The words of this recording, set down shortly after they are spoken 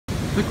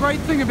The great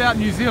thing about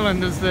New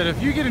Zealand is that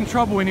if you get in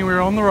trouble anywhere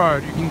on the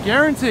road, you can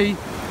guarantee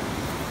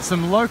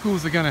some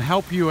locals are going to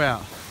help you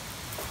out.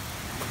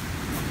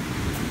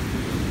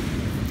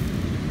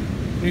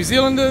 New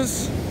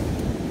Zealanders,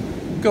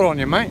 good on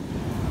you, mate.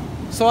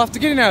 So after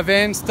getting our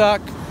van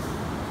stuck,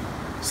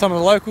 some of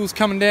the locals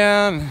coming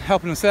down and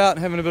helping us out,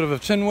 having a bit of a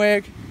chin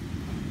wag,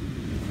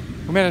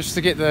 we managed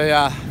to get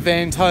the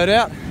van towed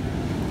out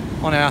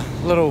on our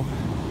little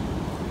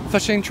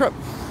fishing trip.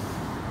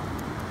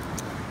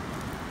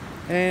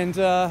 And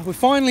we're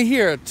finally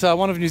here at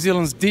one of New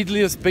Zealand's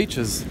deadliest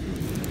beaches.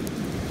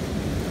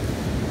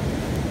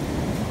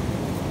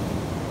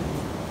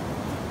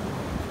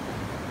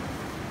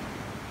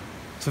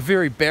 It's a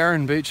very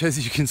barren beach,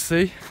 as you can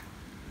see.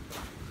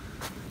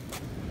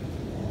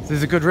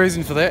 There's a good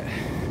reason for that.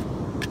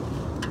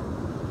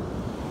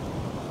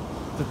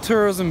 The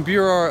Tourism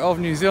Bureau of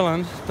New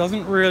Zealand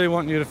doesn't really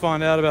want you to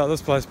find out about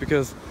this place,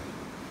 because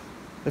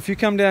if you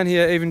come down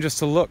here even just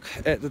to look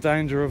at the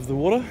danger of the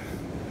water,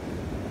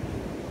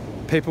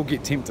 people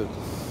get tempted.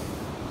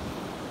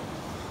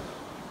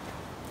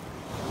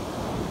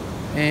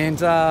 And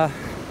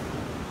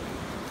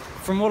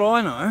from what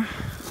I know,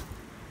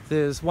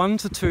 there's 1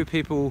 to 2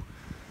 people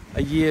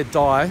a year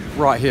die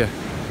right here.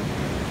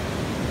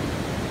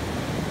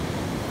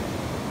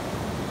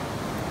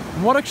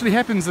 And what actually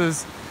happens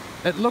is,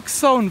 it looks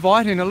so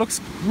inviting, it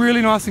looks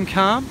really nice and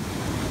calm,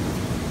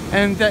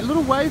 and that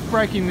little wave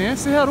breaking there,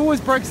 see how it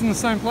always breaks in the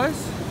same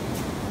place?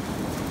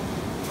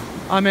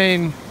 I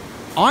mean,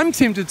 I'm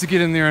tempted to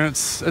get in there, and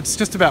it's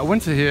just about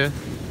winter here,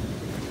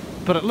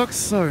 but it looks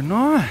so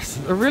nice.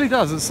 It really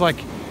does. It's like,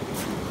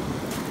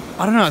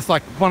 I don't know, it's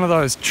like one of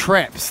those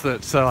traps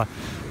that,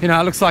 you know,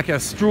 it looks like a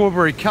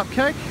strawberry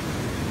cupcake,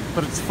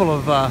 but it's full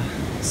of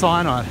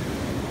cyanide.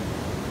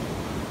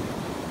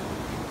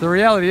 The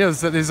reality is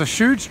that there's a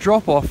huge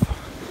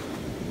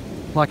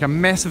drop-off, like a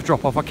massive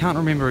drop-off. I can't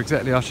remember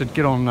exactly. I should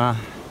get on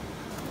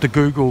the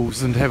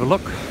Googles and have a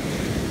look.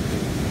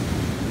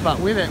 But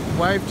where that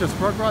wave just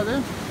broke right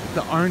there,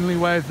 the only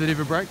wave that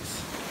ever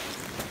breaks,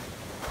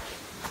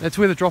 that's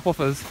where the drop-off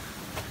is.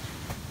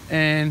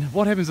 And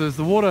what happens is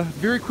the water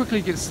very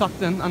quickly gets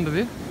sucked in under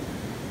there,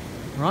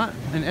 right?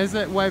 And as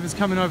that wave is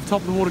coming over top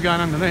of the water going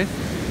underneath,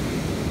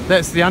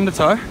 that's the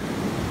undertow.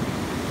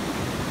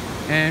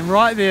 And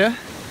right there,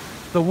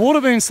 the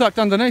water being sucked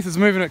underneath is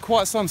moving at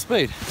quite some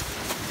speed.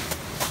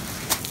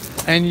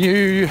 And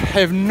you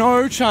have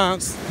no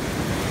chance,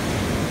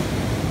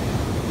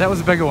 that was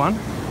a bigger one,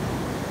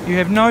 you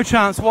have no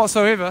chance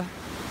whatsoever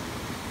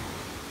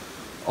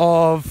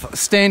of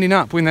standing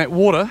up when that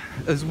water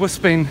is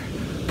wisping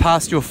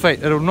past your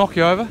feet. It'll knock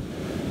you over,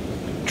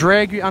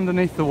 drag you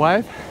underneath the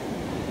wave,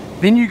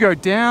 then you go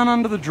down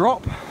under the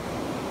drop,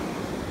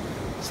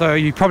 so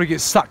you probably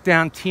get sucked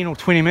down 10 or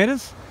 20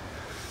 meters,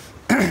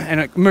 and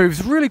it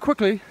moves really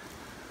quickly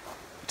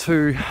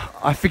to,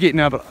 I forget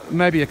now, but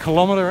maybe a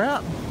kilometre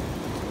out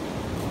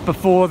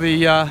before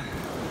the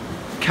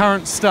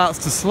current starts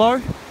to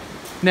slow.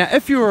 Now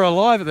if you were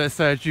alive at that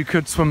stage, you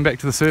could swim back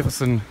to the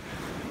surface and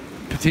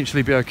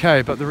potentially be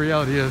okay, but the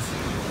reality is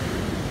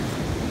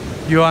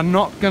you are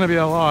not going to be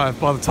alive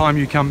by the time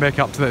you come back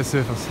up to that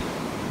surface.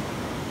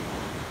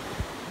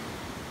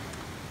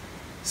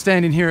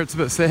 Standing here, it's a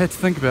bit sad to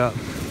think about.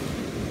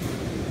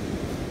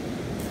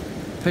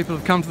 People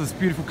have come to this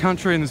beautiful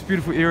country and this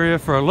beautiful area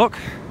for a look.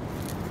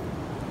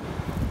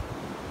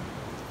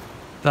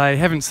 They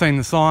haven't seen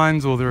the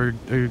signs, or they're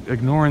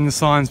ignoring the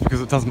signs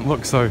because it doesn't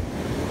look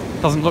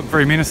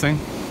very menacing.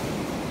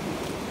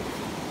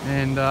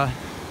 And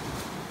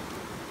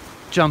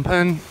jump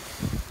in,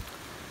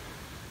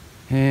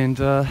 and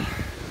their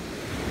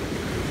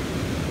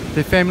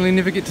family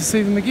never get to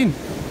see them again.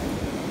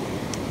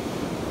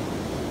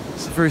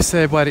 It's a very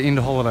sad way to end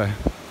a holiday.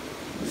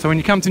 So when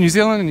you come to New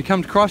Zealand and you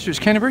come to Christchurch,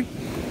 Canterbury,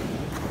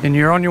 and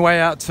you're on your way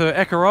out to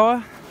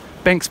Akaroa,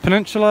 Banks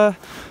Peninsula,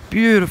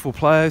 beautiful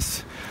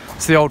place.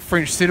 It's the old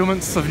French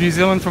settlements of New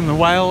Zealand from the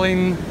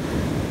whaling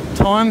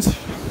times.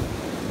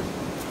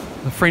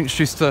 The French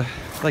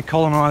they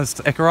colonised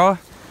Akaroa.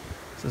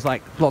 So there's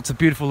like lots of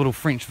beautiful little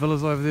French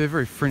villas over there,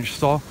 very French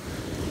style.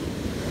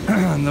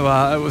 And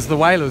it was the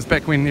whalers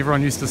back when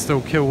everyone used to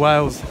still kill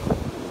whales.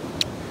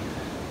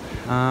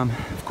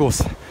 Of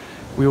course,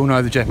 we all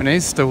know the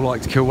Japanese still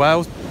like to kill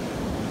whales.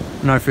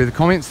 No further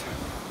comments.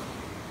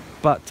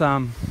 But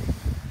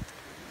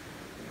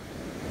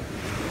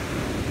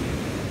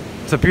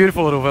it's a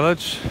beautiful little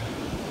village.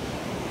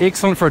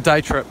 Excellent for a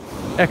day trip.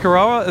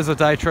 Akaroa is a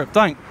day trip.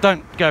 Don't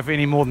go for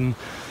any more than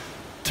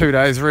 2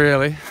 days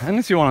really,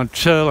 unless you want to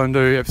chill and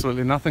do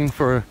absolutely nothing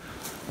for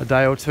a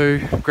day or two.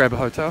 Grab a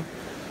hotel.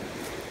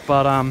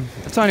 But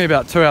it's only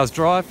about 2 hours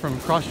drive from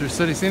Christchurch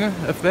city centre,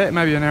 if that,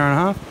 maybe an hour and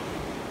a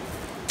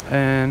half.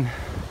 And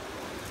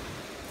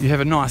you have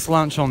a nice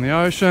lunch on the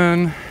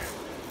ocean,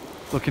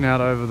 looking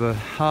out over the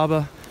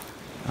harbour.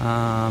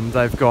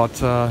 They've got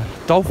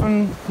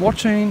dolphin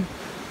watching.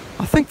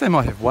 I think they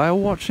might have whale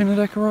watching at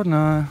Akaroa.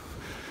 No,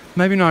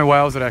 maybe no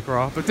whales at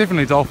Akaroa, but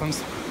definitely dolphins.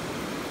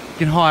 You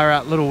can hire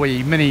out little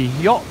wee mini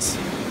yachts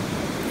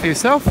for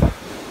yourself.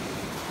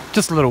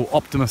 just little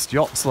optimist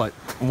yachts, like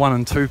 1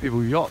 and 2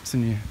 people yachts,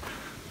 and you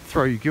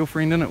throw your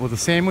girlfriend in it with a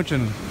sandwich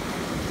and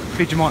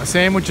Vegemite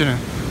sandwich and a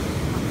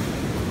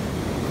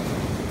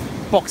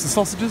box of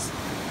sausages.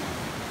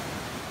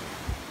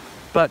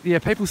 But yeah,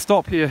 people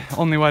stop here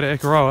on their way to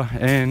Akaroa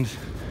and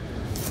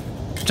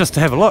just to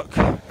have a look,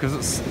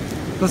 because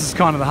this is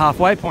kind of the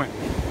halfway point.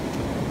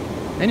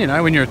 And you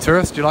know, when you're a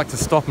tourist, you like to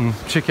stop and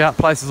check out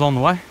places on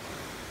the way.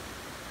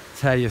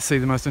 It's how you see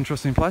the most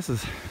interesting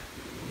places.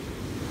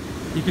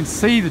 You can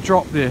see the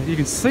drop there, you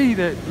can see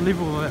that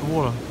level of that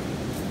water.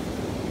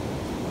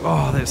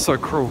 Oh, that's so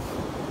cruel.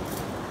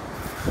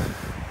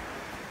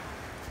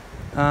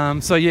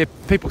 So yeah,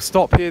 people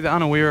stop here, they're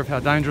unaware of how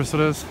dangerous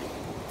it is.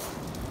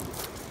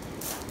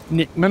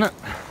 Next minute,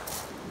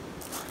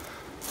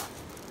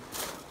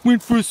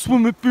 went for a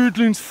swim at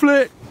Birdlings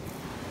Flat.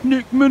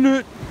 Next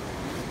minute,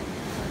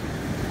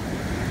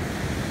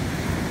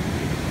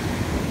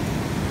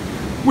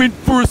 went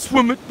for a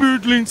swim at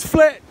Birdlings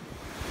Flat.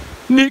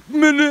 Next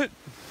minute.